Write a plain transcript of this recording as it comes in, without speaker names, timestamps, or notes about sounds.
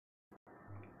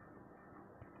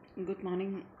Good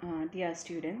morning, dear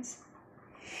students.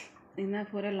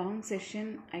 For a long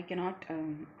session, I cannot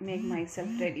make myself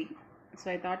ready.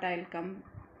 So I thought I'll come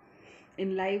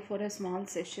in live for a small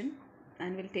session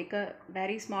and we'll take a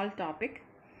very small topic.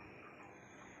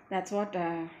 That's what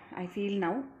I feel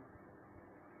now.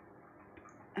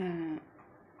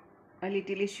 A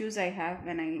little issues I have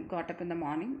when I got up in the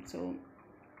morning. So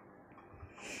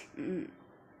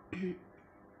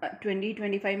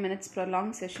 20-25 minutes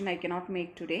prolonged session I cannot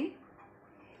make today.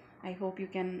 I hope you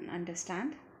can understand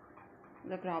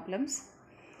the problems.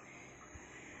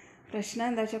 പ്രശ്നം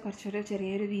എന്താ വെച്ചാൽ കുറച്ചൊരു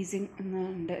ചെറിയൊരു wheezing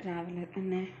ഉണ്ട് രാവിലെ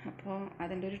തന്നെ. അപ്പോൾ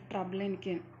അതിൻ്റെ ഒരു ട്രബിൾ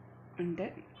എനിക്ക് ഉണ്ട്.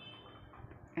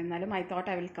 എന്നാലും I thought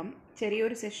I will come.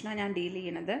 ചെറിയൊരു സെഷനാണ് ഞാൻ ഡീൽ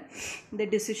ചെയ്യണത്. The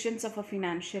decisions of A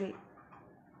financial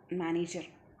manager.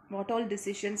 What all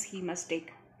decisions he must take.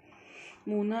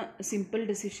 3 simple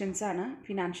ഡിസിഷൻസാണ്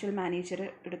financial manager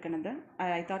എടുക്കുന്നത്.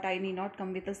 I thought I need not come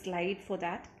with a slide for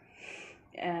that.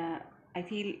 I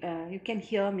feel you can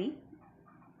hear me.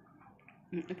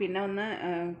 പിന്നെ ഒന്ന്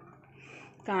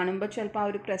കാണുമ്പോൾ ചിലപ്പോൾ ആ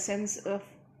ഒരു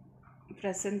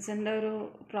പ്രസൻസിൻ്റെ ഒരു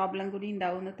problem കൂടി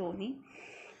ഉണ്ടാവുമെന്ന് തോന്നി.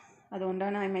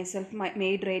 അതുകൊണ്ടാണ് I myself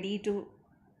made ready to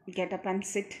get up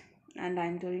and sit and I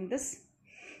am doing this.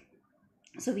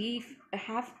 So we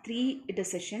have 3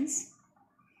 decisions.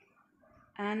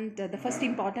 And the first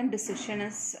important decision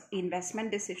is investment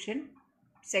decision.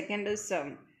 Second is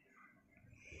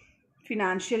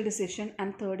financial decision. And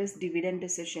third is dividend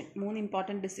decision. 3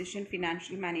 important decision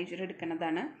financial manager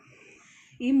എടുക്കുന്നതാണ്.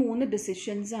 ഈ 3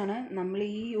 decisions ആണ് നമ്മൾ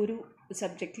ഈ ഒരു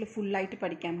സബ്ജക്റ്റിൽ ഫുള്ളായിട്ട്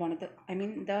പഠിക്കാൻ പോണത്. I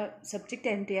mean the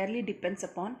subject entirely depends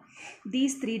upon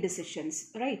these 3 decisions,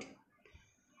 right?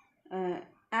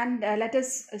 And let us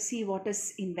see what is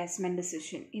investment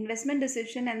decision. Investment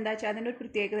decision എന്താ വെച്ചാൽ അതിൻ്റെ ഒരു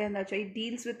പ്രത്യേകത എന്താ വെച്ചാൽ it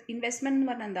deals with investment എന്ന്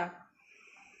പറഞ്ഞാൽ എന്താ,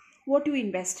 what you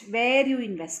invest, where you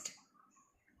invest,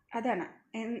 അതാണ്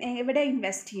എവിടെ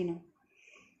ഇൻവെസ്റ്റ് ചെയ്യണം.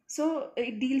 So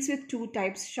it deals with 2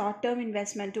 types. Short term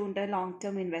ഇൻവെസ്റ്റ്മെൻറ്റും ഉണ്ട്, ലോങ്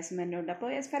ടേം ഇൻവെസ്റ്റ്മെൻറ്റും ഉണ്ട്. അപ്പോൾ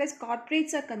as far as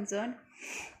corporates R concern,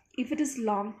 if it is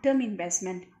long term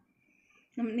investment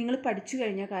നിങ്ങൾ പഠിച്ചു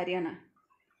കഴിഞ്ഞ കാര്യമാണ്.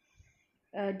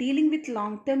 Dealing with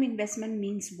long term investment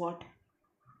means what?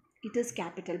 It is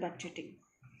capital budgeting.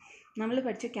 നമ്മൾ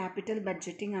പഠിച്ച capital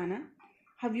budgeting ആണ്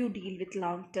how you deal with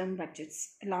long term budgets,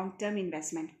 long term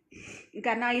investment.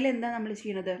 കാരണം അതിലെന്താ നമ്മൾ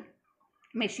ചെയ്യണത്?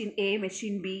 മെഷീൻ എ,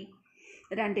 മെഷീൻ ബി,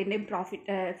 രണ്ടിൻ്റെയും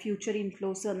പ്രോഫിറ്റ് ഫ്യൂച്ചർ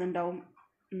ഇൻഫ്ലോസ് എന്നുണ്ടാവും.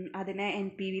 അതിനെ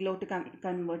NPV-ലോട്ട്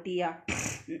കൺവേർട്ട്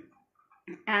ചെയ്യുക.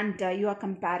 And you are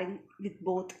comparing with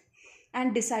both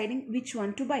and deciding which one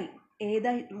two by.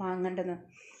 ഏതാ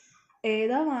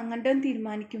വാങ്ങേണ്ടതെന്ന്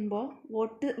തീരുമാനിക്കുമ്പോൾ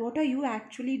what are you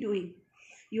actually doing?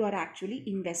 You are actually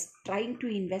trying to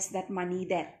invest that money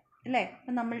there, അല്ലേ?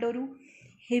 അപ്പം നമ്മളുടെ ഒരു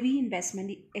heavy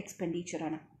investment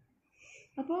എക്സ്പെൻഡിച്ചറാണ്.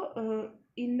 അപ്പോൾ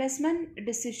investment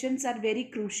decisions are very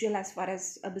crucial as far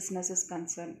as A business is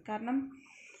concern. കാരണം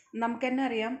നമുക്ക് തന്നെ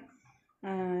അറിയാം,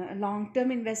 long term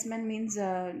investment means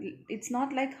it's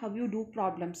not like how you do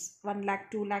problems 1 lakh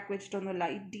 2 lakh വെച്ചിട്ടൊന്നുമില്ല.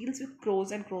 It deals with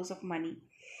cross and cross of money.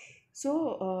 So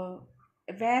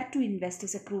where to invest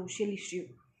is a crucial issue.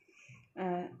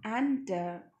 And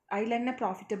അതിൽ തന്നെ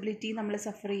profitability നമ്മൾ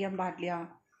സഫർ ചെയ്യാൻ പാടില്ല.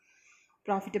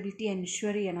 Profitability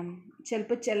ensure ചെയ്യണം.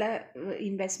 ചിലപ്പോൾ ചില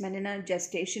ഇൻവെസ്റ്റ്മെൻറ്റിന്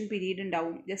gestation period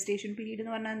ഉണ്ടാവും. Gestation period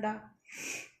എന്ന് പറഞ്ഞാൽ എന്താ?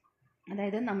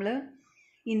 അതായത് നമ്മൾ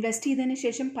ഇൻവെസ്റ്റ് ചെയ്തതിന്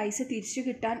ശേഷം പൈസ തിരിച്ചു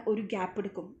കിട്ടാൻ ഒരു ഗ്യാപ്പ്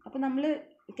എടുക്കും. അപ്പോൾ നമ്മൾ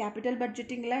ക്യാപിറ്റൽ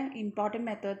ബഡ്ജറ്റിങ്ങിലെ ഇമ്പോർട്ടൻറ്റ്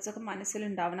മെത്തേഡ്സ് ഒക്കെ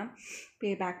മനസ്സിലുണ്ടാവണം.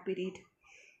 Pay back period,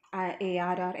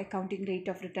 ARR, accounting rate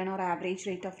of return or average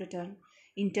rate of return,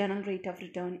 internal rate of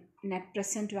return, net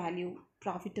present value,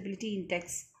 profitability index.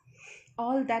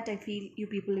 All that I feel you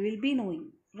people will be knowing,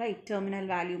 right? Terminal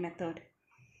value method.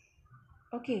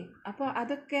 Okay, അപ്പോൾ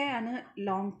അതൊക്കെയാണ്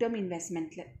long term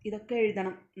ഇൻവെസ്റ്റ്മെൻറ്റിൽ. ഇതൊക്കെ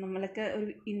എഴുതണം നമ്മളൊക്കെ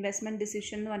ഒരു investment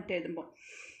decision എന്ന് പറഞ്ഞിട്ട് എഴുതുമ്പോൾ.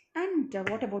 And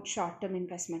what about short term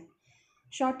investment?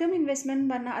 Short term investment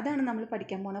പറഞ്ഞാൽ അതാണ് നമ്മൾ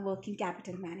പഠിക്കാൻ പോകുന്ന working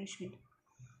capital management.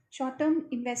 Short term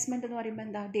investment എന്ന് പറയുമ്പോൾ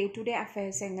എന്താ? ഡേ ടു ഡേ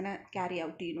അഫയേഴ്സ് എങ്ങനെ ക്യാരി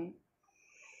ഔട്ട് ചെയ്യുന്നു,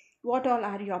 what all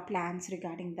are your plans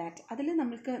regarding that. അതിൽ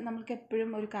നമ്മൾക്ക്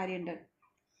എപ്പോഴും ഒരു കാര്യമുണ്ട്,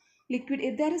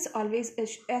 liquid. There is always,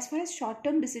 as far as short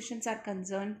term decisions are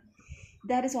concern,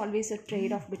 there is always A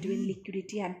trade off between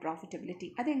liquidity and profitability.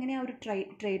 അതെങ്ങനെയാണ് ഒരു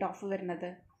trade off വരുന്നത്?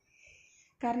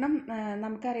 കാരണം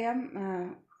നമുക്കറിയാം,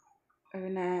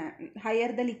 പിന്നെ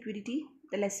higher the liquidity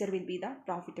the lesser will be the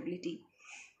profitability.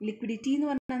 Liquidity എന്ന്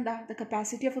പറഞ്ഞാൽ എന്താ? The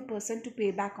capacity of A person to pay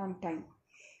back on time.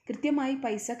 കൃത്യമായി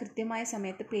പൈസ കൃത്യമായ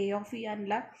സമയത്ത് പേ ഓഫ്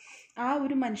ചെയ്യാനുള്ള ആ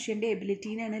ഒരു മനുഷ്യൻ്റെ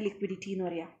എബിലിറ്റീനാണ് ലിക്വിഡിറ്റി എന്ന്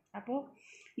പറയുക. അപ്പോൾ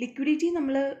ലിക്വിഡിറ്റി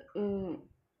നമ്മൾ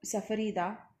സഫർ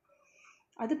ചെയ്താൽ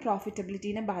അത്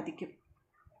പ്രോഫിറ്റബിലിറ്റീനെ ബാധിക്കും.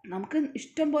 നമുക്ക്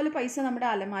ഇഷ്ടം പോലെ പൈസ നമ്മുടെ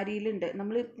അലമാരിയിലുണ്ട്,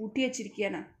 നമ്മൾ പൂട്ടി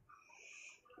വച്ചിരിക്കുകയാണ്.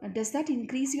 Does that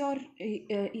increase your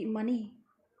money?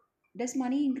 Does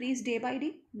money increase day by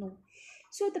day? No.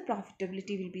 So the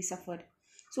profitability will be suffered.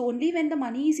 So only when the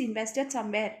money is invested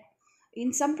somewhere in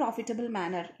some profitable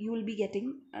manner, you will be getting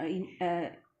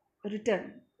return,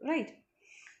 right?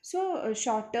 So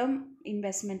short term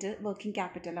investment working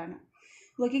capital ആണ്.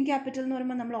 Working capital എന്ന്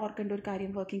പറയുമ്പോൾ നമ്മൾ ഓർക്കേണ്ട ഒരു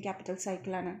കാര്യം working capital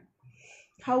സൈക്കിളാണ്.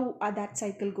 How that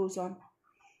cycle goes on.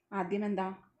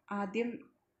 ആദ്യം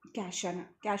ക്യാഷാണ്.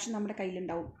 Cash നമ്മുടെ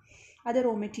കയ്യിലുണ്ടാവും. അത്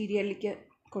റോ മെറ്റീരിയലിലേക്ക്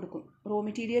കൊടുക്കും. Raw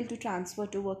material to transfer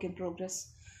to work in progress.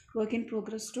 Work in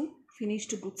progress to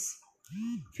finished goods.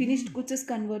 Finished goods is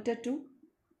converted to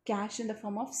cash in the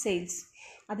form of sales.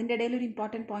 അതിൻ്റെ ഇടയിൽ ഒരു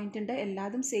important point ഉണ്ട്.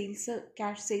 എല്ലാതും sales,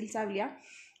 cash sales ആവില്ല.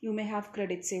 You may have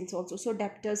credit sales also. So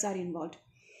debtors are involve.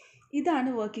 ഇതാണ്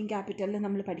working ക്യാപിറ്റലിൽ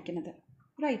നമ്മൾ പഠിക്കുന്നത്,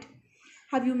 right?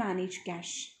 Have you manage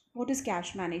cash? What is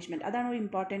cash management? അതാണ് ഒരു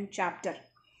important chapter.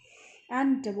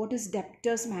 And what is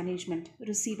debtors management?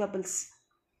 Receivables.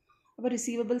 അപ്പോൾ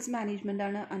receivables management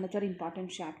ആണ് another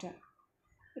important chapter,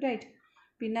 right?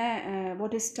 പിന്നെ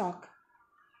what is stock?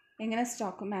 എങ്ങനെ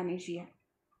stock manage ചെയ്യാം?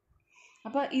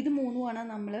 അപ്പോൾ ഇത് മൂന്നുമാണ്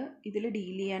നമ്മൾ ഇതിൽ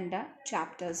ഡീൽ ചെയ്യേണ്ട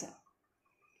ചാപ്റ്റേഴ്സ്.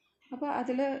 അപ്പോൾ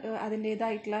അതിൽ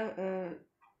അതിൻ്റേതായിട്ടുള്ള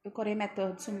കുറേ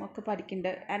മെത്തേഡ്സും ഒക്കെ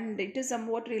പഠിക്കുന്നുണ്ട്. And it is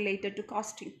somewhat related to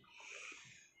costing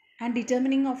and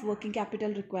determining of working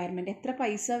capital requirement. എത്ര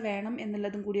പൈസ വേണം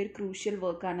എന്നുള്ളതും കൂടി ഒരു ക്രൂഷ്യൽ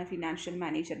വർക്കാണ് ഫിനാൻഷ്യൽ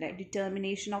മാനേജറുടെ.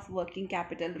 Determination of working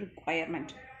capital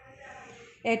requirement.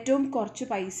 ഏറ്റവും കുറച്ച്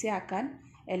പൈസയാക്കാൻ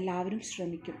എല്ലാവരും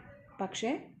ശ്രമിക്കും,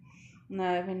 പക്ഷേ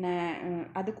പിന്നെ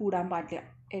അത് കൂടാൻ പാടില്ല.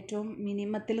 ഏറ്റവും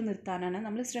മിനിമത്തിൽ നിർത്താനാണ്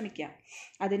നമ്മൾ ശ്രമിക്കുക.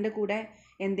 അതിൻ്റെ കൂടെ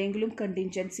എന്തെങ്കിലും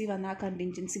കണ്ടിൻജൻസി വന്നാൽ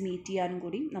കണ്ടിൻജൻസി മീറ്റ് ചെയ്യാനും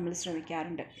കൂടി നമ്മൾ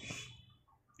ശ്രമിക്കാറുണ്ട്.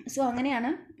 സോ അങ്ങനെയാണ്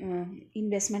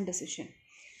investment decision.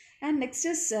 And next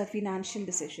is financial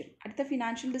decision. അടുത്ത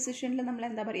ഫിനാൻഷ്യൽ ഡിസിഷനിൽ നമ്മൾ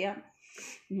എന്താ പറയുക?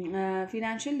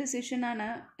 ഫിനാൻഷ്യൽ ഡിസിഷനാണ്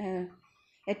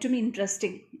ഏറ്റവും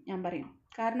ഇൻട്രസ്റ്റിംഗ് ഞാൻ പറയും.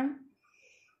 കാരണം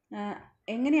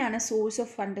എങ്ങനെയാണ് സോഴ്സ്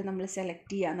ഓഫ് ഫണ്ട് നമ്മൾ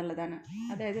സെലക്ട് ചെയ്യുക എന്നുള്ളതാണ്.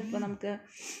 അതായത് ഇപ്പോൾ നമുക്ക്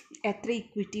എത്ര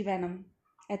ഇക്വിറ്റി വേണം,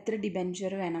 എത്ര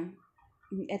ഡിബെഞ്ചർ വേണം,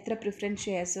 എത്ര പ്രിഫറൻസ്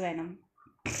ഷെയർസ് വേണം.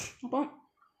 അപ്പോൾ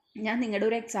ഞാൻ നിങ്ങളുടെ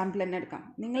ഒരു എക്സാമ്പിൾ തന്നെ എടുക്കാം.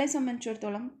 നിങ്ങളെ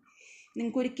സംബന്ധിച്ചിടത്തോളം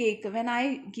നിങ്ങൾക്കൊരു cake, when I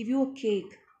give you A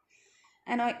cake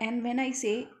and when I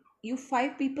say you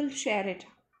 5 people share it,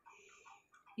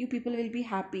 you people will be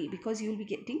happy because you will be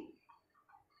getting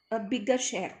a bigger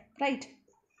share, right?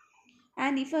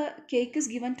 And if a cake is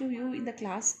given to you in the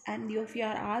class and if you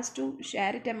are asked to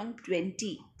share it among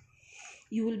 20,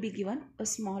 you will be given a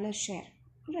smaller share,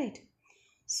 right?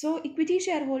 So equity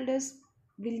shareholders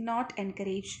will not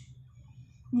encourage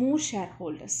more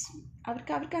shareholders.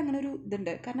 അവർക്ക് അങ്ങനെ ഒരു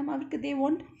ഇതുണ്ട്. കാരണം അവർക്ക് they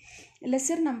want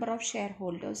lesser number of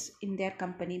shareholders in their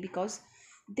company because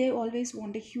they always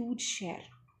want a huge share.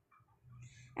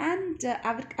 And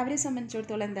അവരെ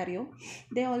സംബന്ധിച്ചിടത്തോളം എന്താ അറിയോ,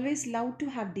 they always love to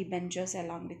have debentures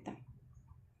along with them.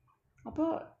 അപ്പോൾ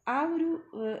ആ ഒരു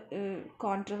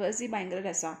കോൺട്രവേഴ്സി ഭയങ്കര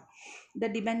രസമാണ്. The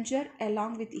debenture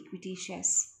along with equity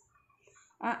shares.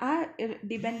 ആ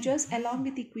ഡിബെഞ്ചേഴ്സ് അലോങ്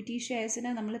വിത്ത് ഇക്വിറ്റി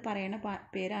ഷെയർസിന് നമ്മൾ പറയുന്ന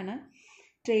പേരാണ്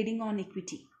ട്രേഡിംഗ് ഓൺ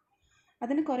ഇക്വിറ്റി.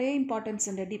 അതിന് കുറേ ഇമ്പോർട്ടൻസ്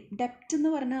ഉണ്ട്. ഡെപ്റ്റ് എന്ന്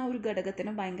പറഞ്ഞ ഒരു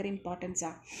ഘടകത്തിന് ഭയങ്കര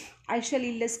ഇമ്പോർട്ടൻസാണ്. I shall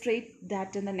illustrate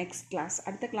that in the next class.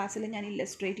 അടുത്ത ക്ലാസ്സിൽ ഞാൻ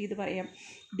ഇല്ലസ്ട്രേറ്റ് ചെയ്ത് പറയാം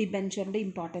ഡിബെഞ്ചറിൻ്റെ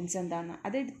ഇമ്പോർട്ടൻസ് എന്താണെന്ന്.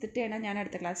 അത് എടുത്തിട്ടാണ് ഞാൻ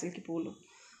അടുത്ത ക്ലാസ്സിലേക്ക് പോകുള്ളൂ.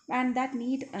 ആൻഡ് ദാറ്റ്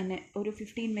നീഡ് ഒരു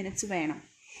 15 minutes വേണം.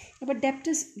 അപ്പോൾ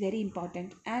ഡെപ്റ്റ് ഇസ് വെരി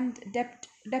ഇമ്പോർട്ടൻറ്റ്. ആൻഡ്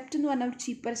ഡെപ്റ്റ് എന്ന് പറഞ്ഞാൽ ഒരു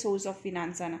ചീപ്പർ സോഴ്സ് ഓഫ്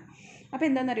ഫിനാൻസ് ആണ്. അപ്പോൾ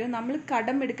എന്താണെന്നറിയോ, നമ്മൾ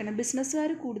കടം എടുക്കണം.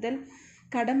 ബിസിനസ്സുകാർ കൂടുതൽ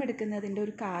കടം എടുക്കുന്നതിൻ്റെ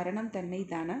ഒരു കാരണം തന്നെ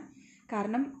ഇതാണ്.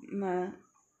 കാരണം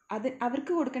അത്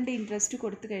അവർക്ക് കൊടുക്കേണ്ട ഇൻട്രസ്റ്റ്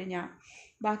കൊടുത്തു കഴിഞ്ഞാൽ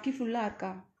ബാക്കി ഫുൾ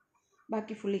ആർക്കാം?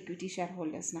 ബാക്കി ഫുൾ ഇക്വിറ്റി ഷെയർ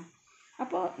ഹോൾഡേഴ്സിനാണ്.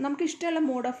 അപ്പോൾ നമുക്ക് ഇഷ്ടമുള്ള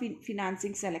മോഡ് ഓഫ്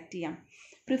ഫിനാൻസിങ് സെലക്ട് ചെയ്യാം.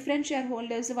 പ്രിഫറൻസ് ഷെയർ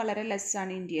ഹോൾഡേഴ്സ് വളരെ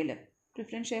ലെസ്സാണ് ഇന്ത്യയിൽ.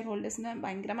 പ്രിഫറൻസ് ഷെയർ ഹോൾഡേഴ്സിനെ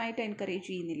ഭയങ്കരമായിട്ട് എൻകറേജ്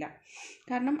ചെയ്യുന്നില്ല.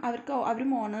 കാരണം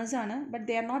അവരും ഓണേഴ്സാണ്, but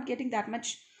they are not getting that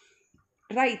much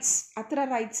rights. അത്ര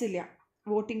റൈറ്റ്സ് ഇല്ല,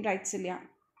 വോട്ടിംഗ് റൈറ്റ്സ് ഇല്ല,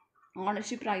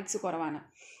 ഓണർഷിപ്പ് റൈറ്റ്സ് കുറവാണ്.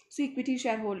 സോ ഇക്വിറ്റി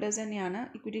ഷെയർ ഹോൾഡേഴ്സ് തന്നെയാണ്.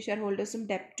 ഇക്വിറ്റി ഷെയർ ഹോൾഡേഴ്സും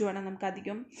ഡെപ്റ്റുമാണ്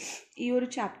നമുക്കധികം ഈ ഒരു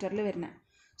ചാപ്റ്ററിൽ വരുന്നത്.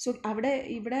 സോ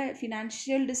ഇവിടെ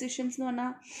ഫിനാൻഷ്യൽ ഡിസിഷൻസ് എന്ന്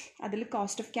പറഞ്ഞാൽ അതിൽ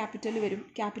കോസ്റ്റ് ഓഫ് ക്യാപിറ്റൽ വരും,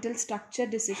 ക്യാപിറ്റൽ സ്ട്രക്ചർ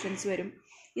ഡിസിഷൻസ് വരും.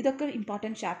 ഇതൊക്കെ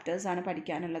ഇമ്പോർട്ടൻറ്റ് ചാപ്റ്റേഴ്സാണ്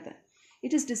പഠിക്കാനുള്ളത്.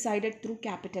 It is decided through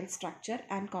capital structure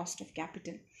and cost of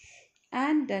capital.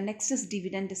 And next is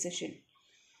dividend decision.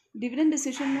 Dividend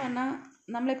decision എന്ന് പറഞ്ഞാൽ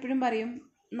നമ്മളെപ്പോഴും പറയും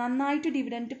നന്നായിട്ട്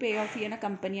ഡിവിഡൻറ്റ് പേ ഓഫ് ചെയ്യുന്ന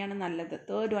കമ്പനിയാണ് നല്ലത്,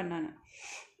 തേർഡ് വണ്ണാണ്.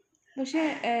 പക്ഷേ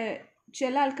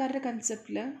ചില ആൾക്കാരുടെ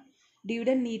കൺസെപ്റ്റിൽ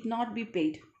dividend need not be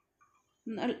paid.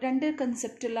 രണ്ട്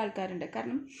കൺസെപ്റ്റുള്ള ആൾക്കാരുണ്ട്.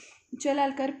 കാരണം ചില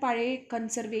ആൾക്കാർ പഴയ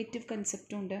കൺസർവേറ്റീവ്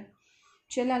കൺസെപ്റ്റും ഉണ്ട്,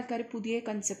 ചില ആൾക്കാർ പുതിയ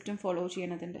കൺസെപ്റ്റും follow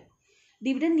ചെയ്യണതുണ്ട്.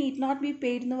 Dividend need not be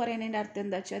paid എന്ന് പറയുന്നതിൻ്റെ അർത്ഥം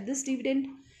എന്താ വെച്ചാൽ this dividend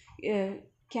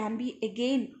can be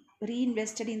again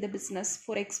reinvested in the business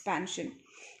for expansion.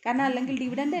 കാരണം അല്ലെങ്കിൽ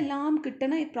ഡിവിഡൻഡ് എല്ലാം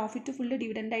കിട്ടണ പ്രോഫിറ്റ് ഫുള്ള്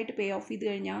ഡിവിഡൻഡായിട്ട് പേ ഓഫ് ചെയ്ത്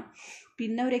കഴിഞ്ഞാൽ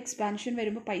പിന്നെ ഒരു എക്സ്പാൻഷൻ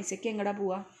വരുമ്പോൾ പൈസയ്ക്ക് എങ്ങടാ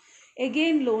പോവുക?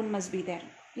 Again loan must be there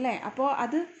അല്ലേ? അപ്പോൾ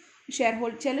അത്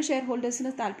ചില ഷെയർ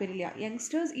ഹോൾഡേഴ്സിന് താല്പര്യമില്ല.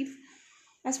 Youngsters, if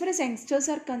as far as youngsters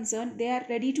are concerned, they are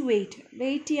ready to wait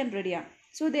and ready are.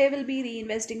 So they will be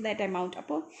reinvesting that amount.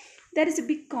 അപ്പോൾ there is a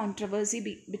big controversy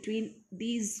between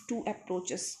these two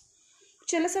approaches.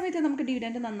 ചില സമയത്ത് നമുക്ക്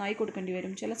dividend നന്നായി കൊടുക്കേണ്ടി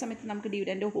വരും, ചില സമയത്ത് നമുക്ക്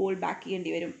ഡിവിഡൻഡ് ഹോൾഡ് ബാക്ക്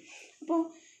ചെയ്യേണ്ടി വരും. അപ്പോൾ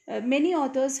many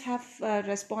authors have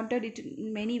responded it in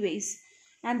many ways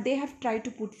and they have try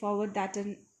to put forward that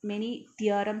in many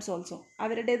theorems also.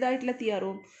 അവരുടേതായിട്ടുള്ള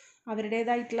തിയറവും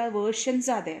അവരുടേതായിട്ടുള്ള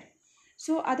വേർഷൻസ് ആർ ദെയർ.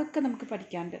 സോ അതൊക്കെ നമുക്ക്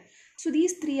പഠിക്കാനുണ്ട്. So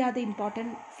these three are the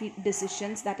important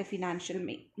decisions that a financial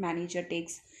manager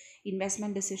takes: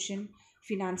 investment decision,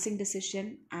 financing decision,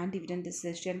 and dividend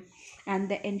decision. And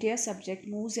the entire subject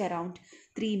moves around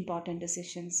three important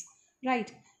decisions. Right.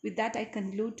 With that, I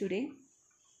conclude today.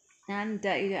 And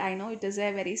I know it is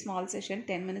a very small session,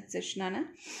 10-minute session, Anna,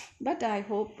 but I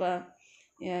hope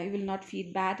you will not feel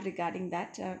bad regarding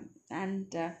that. And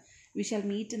we shall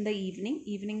meet in the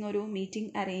evening ഒരു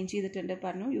meeting arrange ചെയ്തിട്ടുണ്ട്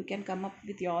പറഞ്ഞു. You can come up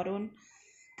with your own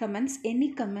comments, any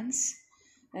comments.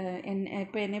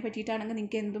 ഇപ്പോൾ എന്നെ പറ്റിയിട്ടാണെങ്കിൽ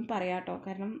നിങ്ങൾക്ക് എന്തും പറയാം കേട്ടോ,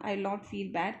 കാരണം I will not feel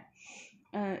bad.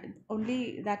 Only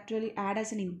that will add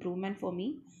as an improvement for me.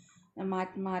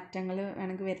 മാറ്റങ്ങൾ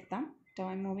വേണമെങ്കിൽ വരുത്താം.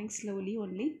 I M moving slowly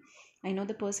only. I know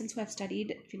the persons who have studied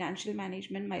financial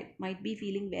management might be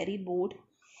feeling very bored,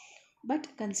 but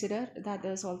consider the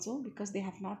others also because they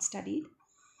have not studied.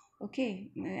 Okay,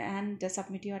 and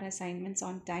submit your assignments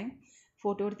on time.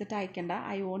 Photo എടുത്തിട്ട് അയക്കണ്ട.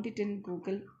 I want it in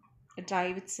Google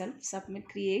Drive itself. Submit,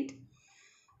 create,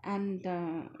 and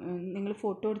നിങ്ങൾ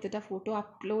photo എടുത്തിട്ട് ആ photo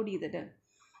upload ചെയ്തിട്ട്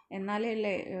എന്നാലേ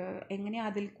അല്ലേ എങ്ങനെയാണ്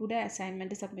അതിൽ കൂടെ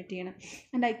അസൈൻമെൻറ്റ് സബ്മിറ്റ് ചെയ്യണം.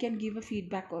 And I can give A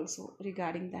feedback also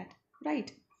regarding that.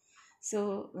 Right. So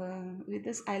with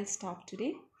this I'll stop today.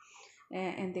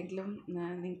 എന്തെങ്കിലും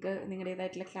നിങ്ങൾക്ക്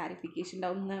നിങ്ങളുടേതായിട്ടുള്ള ക്ലാരിഫിക്കേഷൻ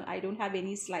ഉണ്ടാവും. I don't have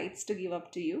any slides to give up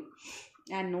to you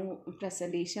and no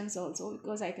presentations also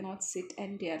because I cannot sit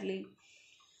entirely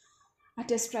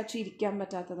at a stretch.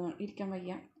 ഇരിക്കാൻ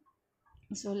വയ്യ.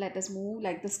 So let us move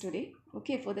like this today.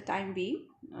 Okay, for the time being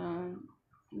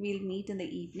we'll meet in the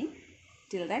evening.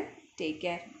 Till then, take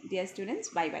care dear students.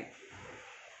 Bye bye.